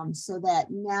so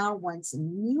that now once a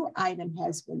new item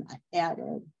has been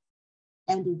added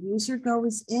and the user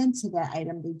goes into that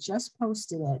item, they just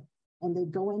posted it, and they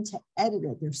go in to edit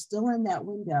it, they're still in that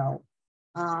window.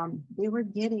 They were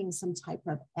getting some type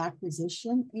of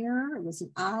acquisition error. It was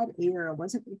an odd error. It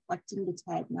wasn't reflecting the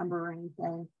tag number or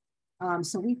anything.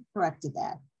 So we corrected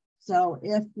that. So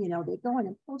if, you know, they go in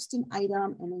and post an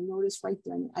item and they notice right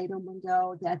there in the item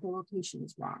window that the location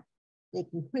is wrong, they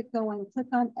can click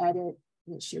on edit,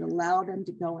 and it should allow them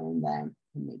to go in then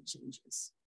and make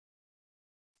changes.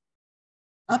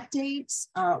 Updates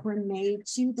were made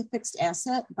to the fixed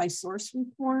asset by source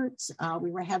report.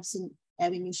 We were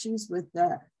having issues with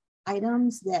the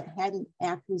items that had an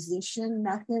acquisition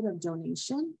method of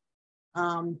donation.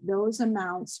 Those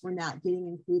amounts were not getting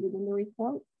included in the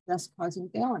report, thus causing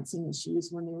balancing issues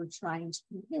when they were trying to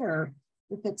compare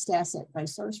the fixed asset by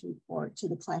source report to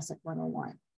the Classic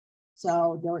 101.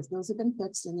 So those have been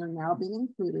fixed and they're now being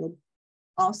included.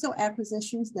 Also,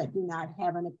 acquisitions that do not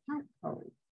have an account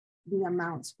code, the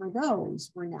amounts for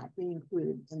those were not being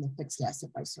included in the fixed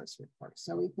asset by source report.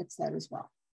 So we fixed that as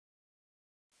well.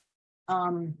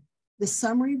 The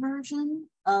summary version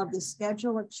of the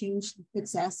schedule of change to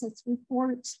fixed assets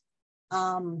report,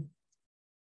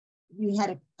 we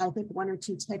had, I think, 1 or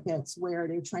 2 tickets where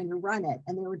they're trying to run it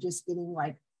and they were just getting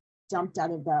like dumped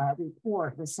out of the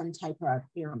report with some type of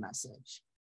error message.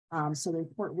 So the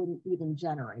report wouldn't even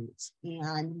generate.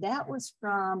 And that was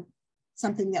from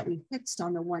something that we fixed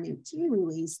on the 118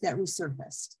 release that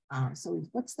resurfaced. So we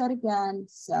fixed that again.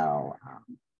 So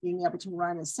being able to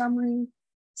run a summary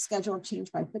schedule of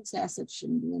change by fixed assets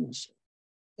shouldn't be an issue.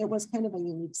 It was kind of a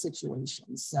unique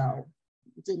situation, so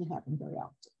it didn't happen very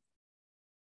often.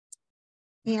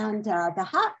 And the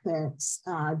hot fix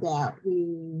that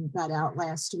we got out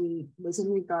last week was in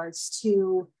regards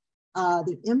to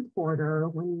the importer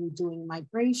when you're doing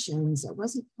migrations. It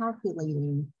wasn't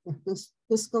calculating the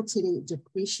fiscal to date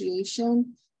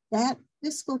depreciation. That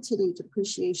fiscal to date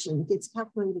depreciation gets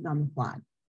calculated on the fly.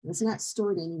 It's not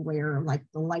stored anywhere like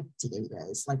the life to date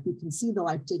is. Like you can see the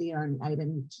life to date on an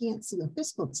item, you can't see a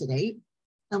fiscal to date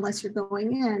unless you're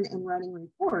going in and running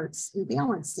reports and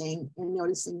balancing and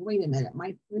noticing, wait a minute,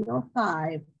 my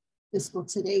 305 fiscal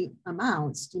to date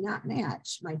amounts do not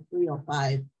match my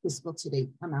 305 fiscal to date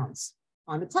amounts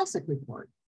on the Classic report.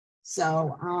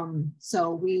 So,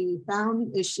 so we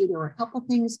found the issue. There were a couple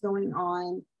things going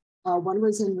on. One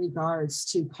was in regards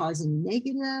to causing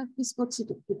negative fiscal to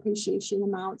depreciation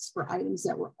amounts for items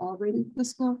that were already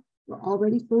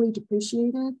fully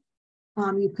depreciated.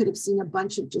 You could have seen a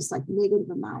bunch of just like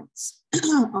negative amounts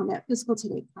on that fiscal to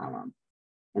date column.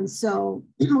 And so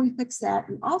we fixed that.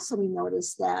 And also we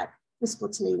noticed that fiscal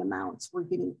to date amounts were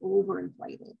getting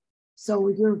overinflated. So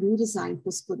your redesigned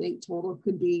fiscal date total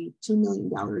could be $2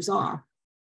 million off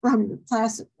from the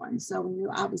Classic one. So when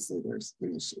you obviously there's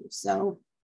an issue. So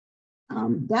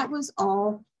that was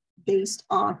all based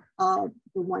off of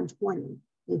the 120.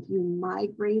 If you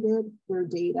migrated their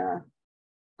data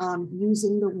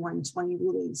using the 120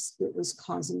 release, it was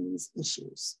causing these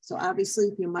issues. So obviously,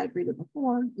 if you migrated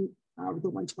before the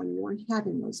 120, you weren't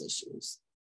having those issues.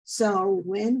 So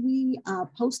when we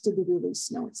posted the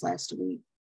release notes last week,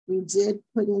 we did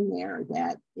put in there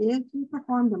that if you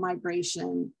performed a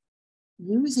migration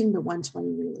using the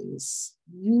 120 release,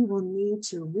 you will need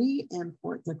to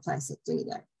re-import the Classic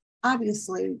data.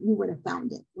 Obviously, you would have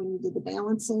found it when you did the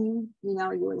balancing. You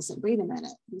know, you would have said, "Wait a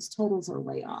minute, these totals are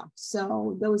way off."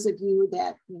 So those of you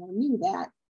that knew that,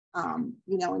 and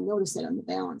noticed it on the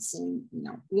balancing,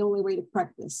 the only way to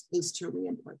correct this is to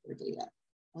re-import their data,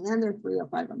 and then their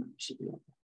 305 amount should be okay.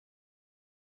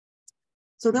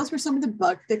 So those were some of the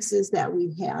bug fixes that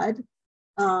we had.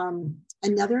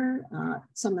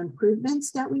 Some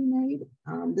improvements that we made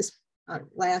this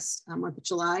last month of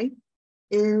July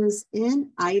is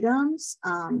in items,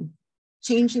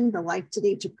 changing the life to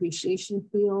date depreciation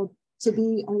field to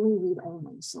be only read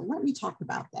only. So let me talk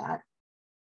about that.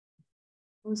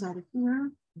 Goes out of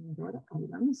here and go to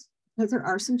items, because there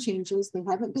are some changes. They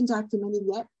haven't been documented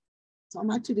yet. It's on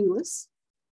my to-do list.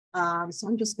 So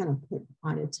I'm just going to put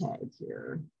on a tag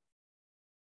here.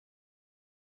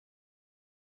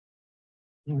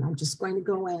 And I'm just going to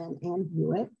go in and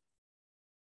view it.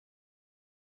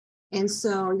 And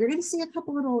so you're going to see a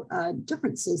couple little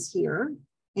differences here.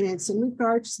 And it's in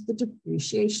regards to the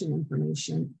depreciation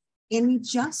information. And we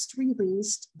just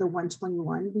released the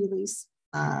 121 release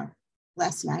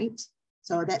last night.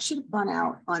 So that should have gone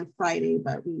out on Friday,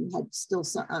 but we had still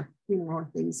a few more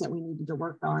things that we needed to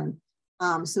work on.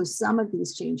 So some of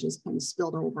these changes kind of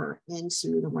spilled over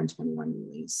into the 121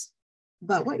 release.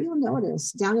 But what you'll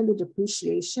notice down in the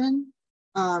depreciation,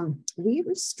 we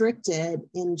restricted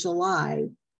in July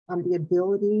the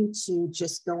ability to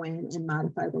just go in and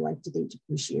modify the life to date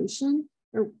depreciation.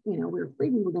 we were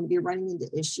afraid we were going to be running into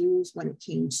issues when it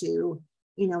came to,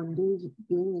 being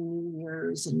in New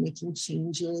Year's and making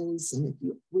changes. And if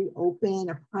you reopen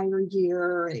a prior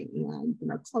year and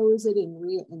close it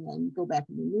and then go back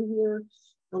in the new year,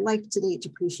 the life-to-date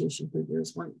depreciation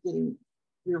figures we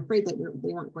were afraid that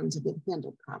they weren't going to get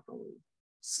handled properly.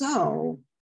 So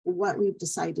what we've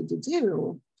decided to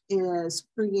do is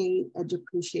create a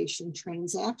depreciation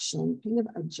transaction kind of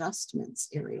adjustments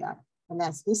area. And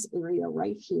that's this area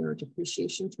right here,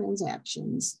 depreciation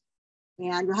transactions.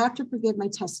 And you'll have to forgive my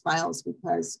test files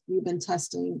because we've been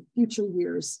testing future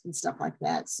years and stuff like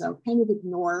that. So kind of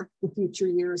ignore the future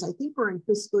years. I think we're in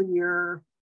fiscal year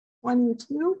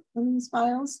 22 in these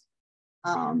files.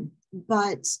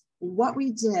 But what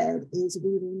we did is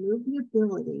we removed the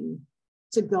ability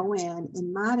to go in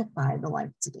and modify the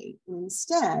life to date. And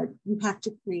instead, you have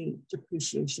to create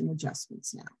depreciation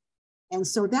adjustments now. And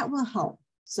so that will help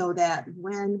so that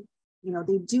when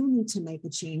they do need to make a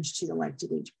change to the life to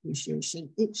date depreciation,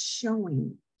 it's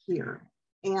showing here.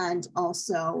 And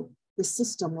also the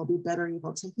system will be better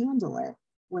able to handle it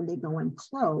when they go and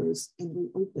close and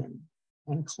reopen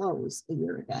and close a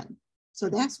year again. So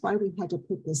that's why we had to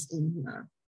put this in here.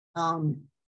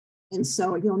 And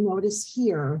so you'll notice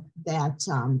here that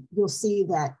you'll see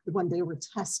that when they were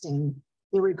testing,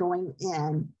 they were going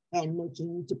in and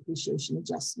making depreciation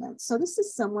adjustments. So this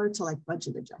is similar to like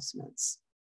budget adjustments.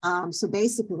 So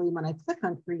basically when I click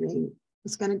on create,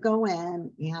 it's going to go in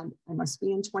and I must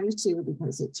be in 22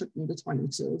 because it took me to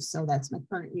 22. So that's my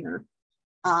current year.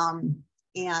 And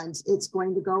it's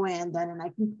going to go in then and I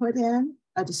can put in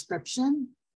a description.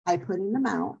 I put in the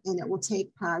amount and it will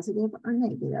take positive or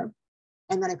negative.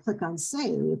 And then I click on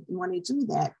save. And when I do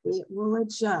that, it will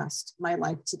adjust my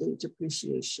life to date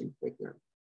depreciation figure.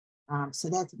 So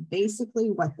that's basically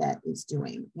what that is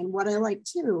doing. And what I like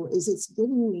too is it's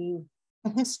giving me a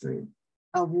history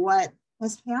of what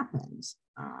has happened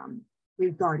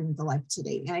regarding the life to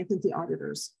date. And I think the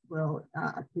auditors will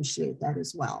appreciate that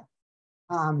as well.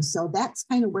 So that's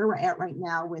kind of where we're at right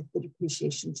now with the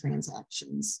depreciation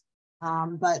transactions.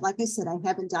 But like I said, I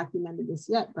haven't documented this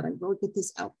yet, but I will get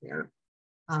this out there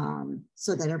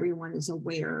so that everyone is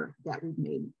aware that we've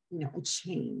made, a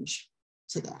change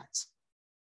to that.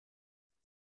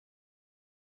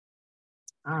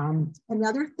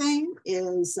 Another thing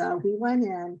is we went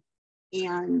in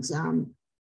and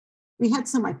we had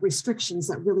some like restrictions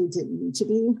that really didn't need to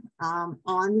be on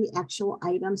the actual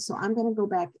item. So I'm going to go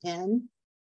back in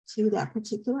to that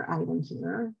particular item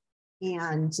here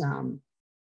and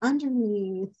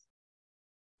underneath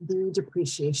the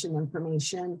depreciation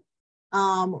information,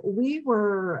 we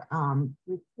were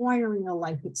requiring a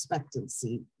life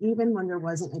expectancy, even when there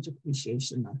wasn't a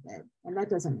depreciation method, and that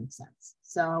doesn't make sense.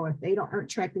 So if they aren't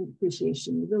tracking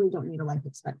depreciation, you really don't need a life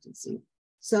expectancy.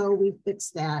 So we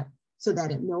fixed that so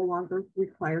that it no longer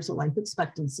requires a life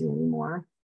expectancy anymore.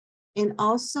 And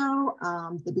also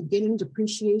the beginning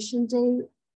depreciation date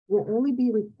will only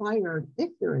be required if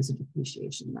there is a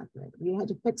depreciation method. We had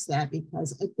to fix that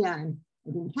because again,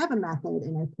 I didn't have a method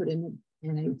and I put in,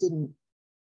 and I didn't,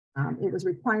 it was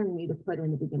requiring me to put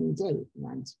in the beginning date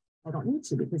and I don't need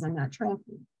to because I'm not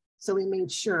tracking. So we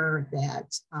made sure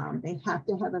that they have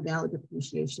to have a valid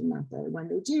depreciation method. When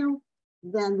they do,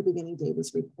 then the beginning date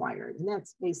is required. And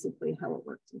that's basically how it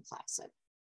works in Classic.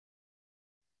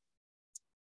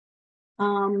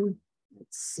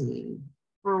 Let's see.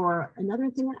 For another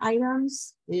thing in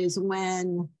items is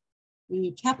when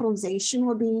the capitalization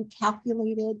will be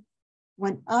calculated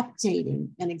when updating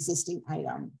an existing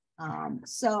item.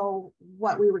 So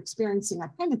what we were experiencing, I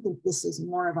kind of think this is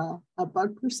more of a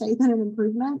bug per se than an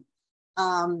improvement.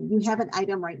 You have an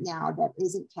item right now that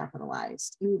isn't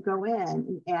capitalized. And you go in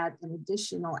and add an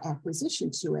additional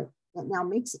acquisition to it that now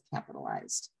makes it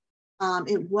capitalized.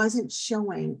 It wasn't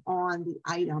showing on the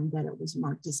item that it was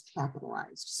marked as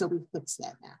capitalized. So we fixed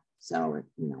that now. So if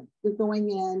you're going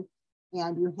in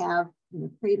and you have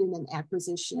created an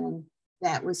acquisition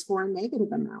that was for a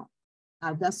negative amount,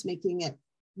 thus making it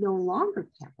no longer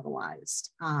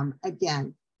capitalized.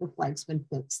 Again, the flag's been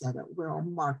fixed that it will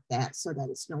mark that so that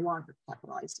it's no longer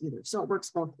capitalized either. So it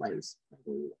works both ways.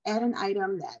 Whether you add an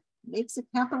item that makes it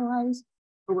capitalized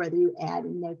or whether you add a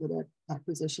negative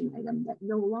acquisition item that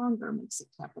no longer makes it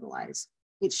capitalized,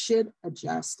 it should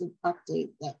adjust and update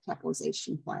that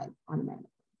capitalization flag automatically.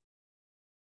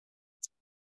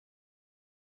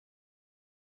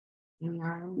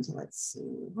 And let's see,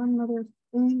 one other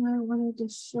thing I wanted to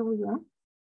show you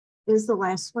is the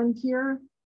last one here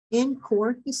in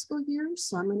core fiscal year.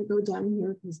 So I'm going to go down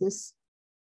here because this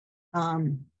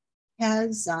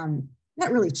has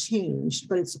not really changed,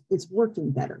 but it's working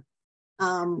better.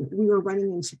 we were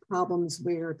running into problems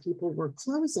where people were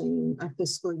closing a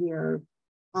fiscal year,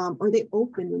 or they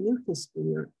opened a new fiscal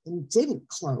year and didn't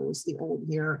close the old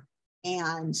year,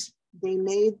 and they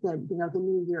made the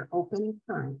new year open and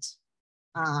current,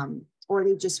 or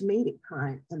they just made it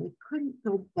current and they couldn't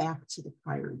go back to the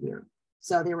prior year.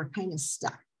 So they were kind of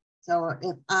stuck. So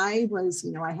if I was,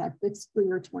 I had fiscal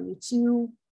year 22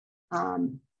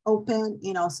 open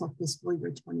and also fiscal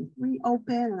year 23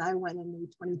 open, and I went and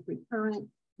made 23 current,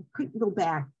 I couldn't go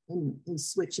back and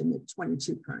switch into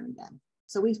 22 current again.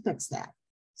 So we fixed that.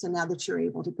 So now that you're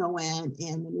able to go in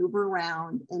and maneuver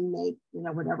around and make,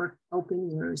 whatever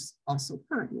open years also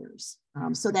current years.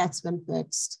 So that's been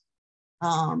fixed.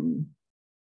 And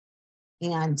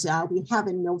we have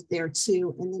a note there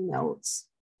too in the notes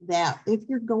that if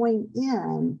you're going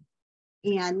in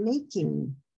and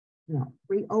making,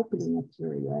 reopening a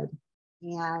period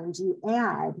and you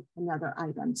add another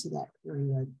item to that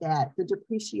period, that the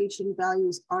depreciation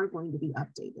values are going to be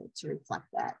updated to reflect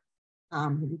that.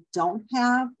 We don't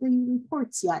have the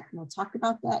reports yet, and we'll talk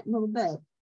about that in a little bit,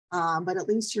 but at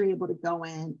least you're able to go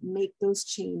in, make those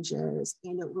changes,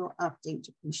 and it will update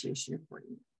depreciation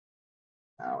reporting.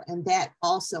 So, and that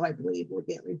also, I believe, will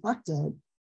get reflected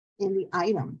in the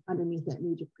item underneath that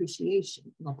new depreciation.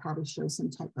 It'll probably show some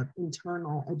type of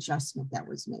internal adjustment that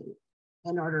was made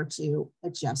in order to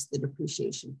adjust the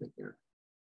depreciation figure.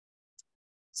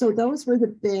 So those were the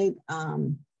big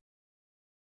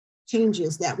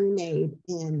changes that we made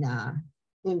in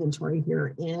inventory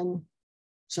here in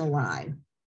July.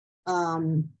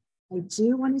 I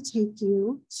do want to take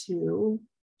you to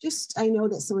I know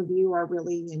that some of you are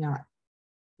really,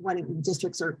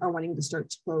 districts are wanting to start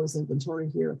to close inventory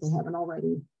here if they haven't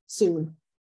already soon.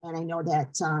 And I know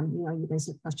that, you guys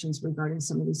have questions regarding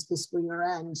some of these fiscal year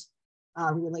end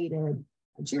related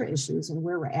JIRA issues and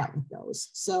where we're at with those.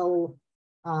 So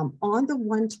on the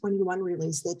 121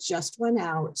 release that just went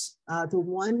out, the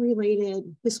one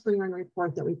related fiscal year end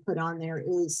report that we put on there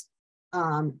is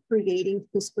creating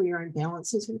fiscal year end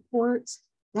balances reports.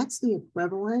 That's the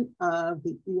equivalent of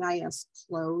the EIS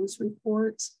close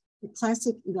report. The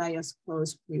classic EIS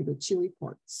close created two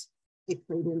reports. It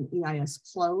created an EIS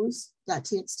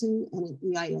close.txt and an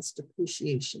EIS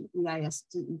depreciation,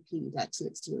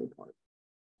 EIS-DEP.txt report.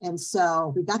 And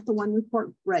so we got the one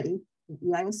report ready,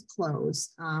 the EIS close.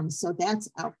 So that's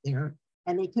out there,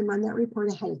 and they can run that report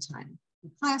ahead of time.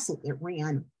 In classic, it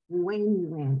ran when you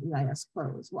ran EIS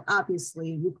close. Well, obviously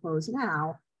you close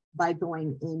now by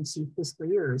going into fiscal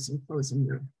years and closing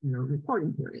your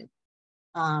reporting period.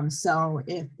 So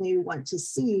if they want to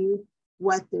see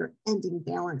what their ending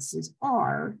balances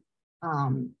are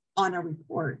on a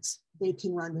report, they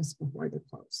can run this before they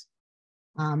close.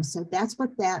 So that's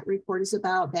what that report is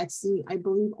about. That's the, I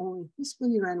believe, only fiscal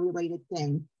year end related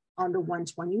thing on the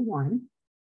 121.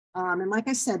 And like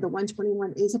I said, the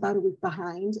 121 is about a week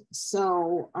behind.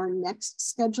 So our next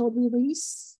scheduled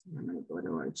release, I'm going to go to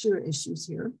our JIRA issues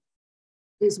here,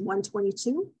 is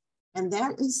 122. And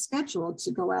that is scheduled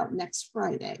to go out next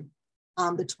Friday,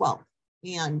 the 12th.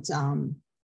 And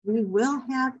we will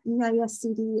have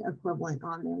EIS-CD equivalent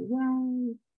on there.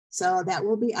 Yay. So that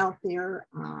will be out there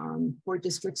for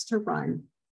districts to run.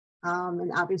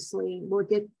 And obviously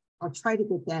I'll try to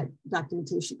get that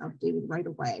documentation updated right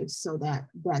away so that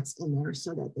that's in there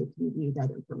so that they can view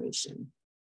that information.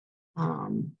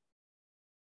 And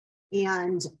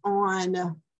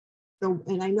on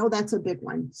and I know that's a big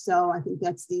one. So I think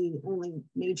that's the only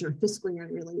major fiscal year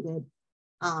related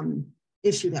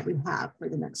issue that we have for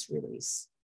the next release.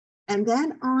 And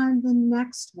then on the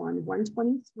next one,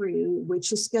 123,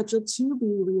 which is scheduled to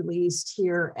be released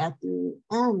here at the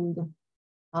end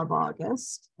of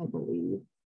August, I believe.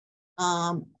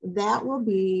 That will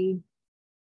be,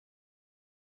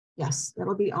 yes,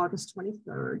 that'll be August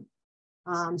 23rd.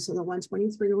 So the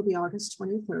 123 will be August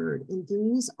 23rd. And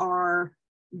these are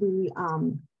the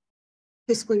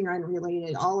fiscal year end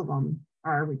related, all of them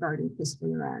are regarding fiscal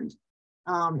year end.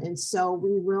 And so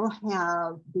we will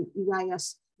have the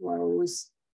EIS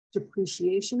close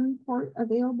depreciation report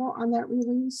available on that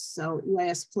release. So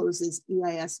EIS closes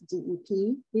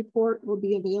EIS-DEP report will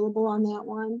be available on that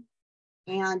one.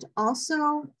 And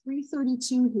also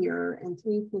 332 here and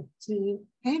 315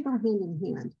 kind of go hand in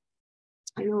hand.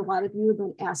 I know a lot of you have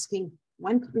been asking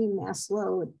when can we mass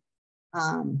load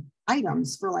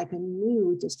items for like a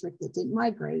new district that didn't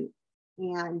migrate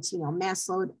and mass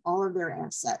load all of their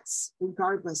assets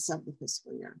regardless of the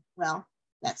fiscal year. Well,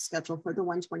 that's scheduled for the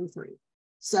 123.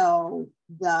 So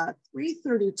the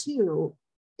 332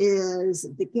 is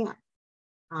the gap,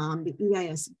 the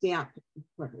EIS gap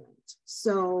equivalent.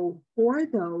 So for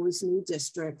those new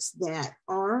districts that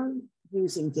are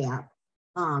using gap,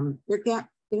 their gap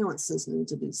balances need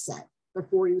to be set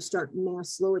before you start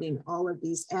mass loading all of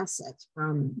these assets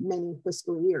from many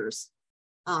fiscal years.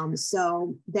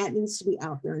 So that needs to be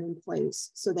out there and in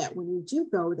place so that when you do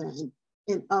go then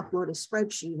and upload a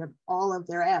spreadsheet of all of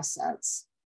their assets,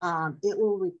 it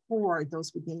will record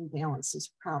those beginning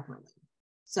balances properly.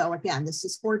 So again, this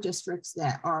is for districts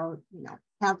that are,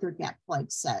 have their gap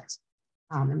flag set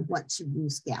and want to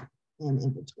use gap in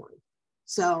inventory.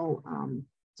 So,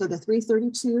 so the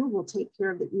 332 will take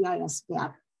care of the EIS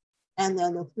gap. And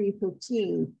then the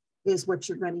 315 is what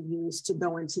you're going to use to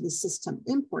go into the system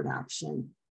import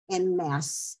option and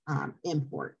mass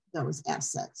import those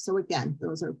assets. So again,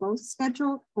 those are both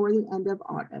scheduled for the end of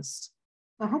August.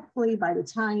 So hopefully by the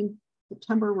time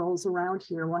September rolls around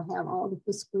here, we'll have all the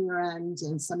fiscal year end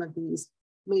and some of these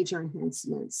major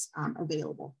enhancements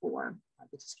available for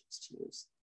the districts to use.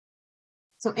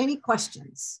 So any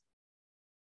questions?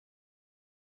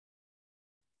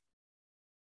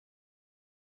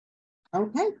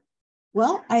 Okay,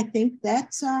 well, I think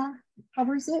that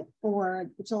covers it for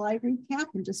the July recap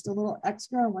and just a little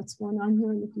extra on what's going on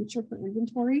here in the future for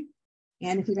inventory.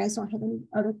 And if you guys don't have any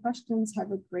other questions,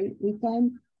 have a great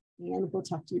weekend and we'll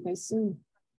talk to you guys soon.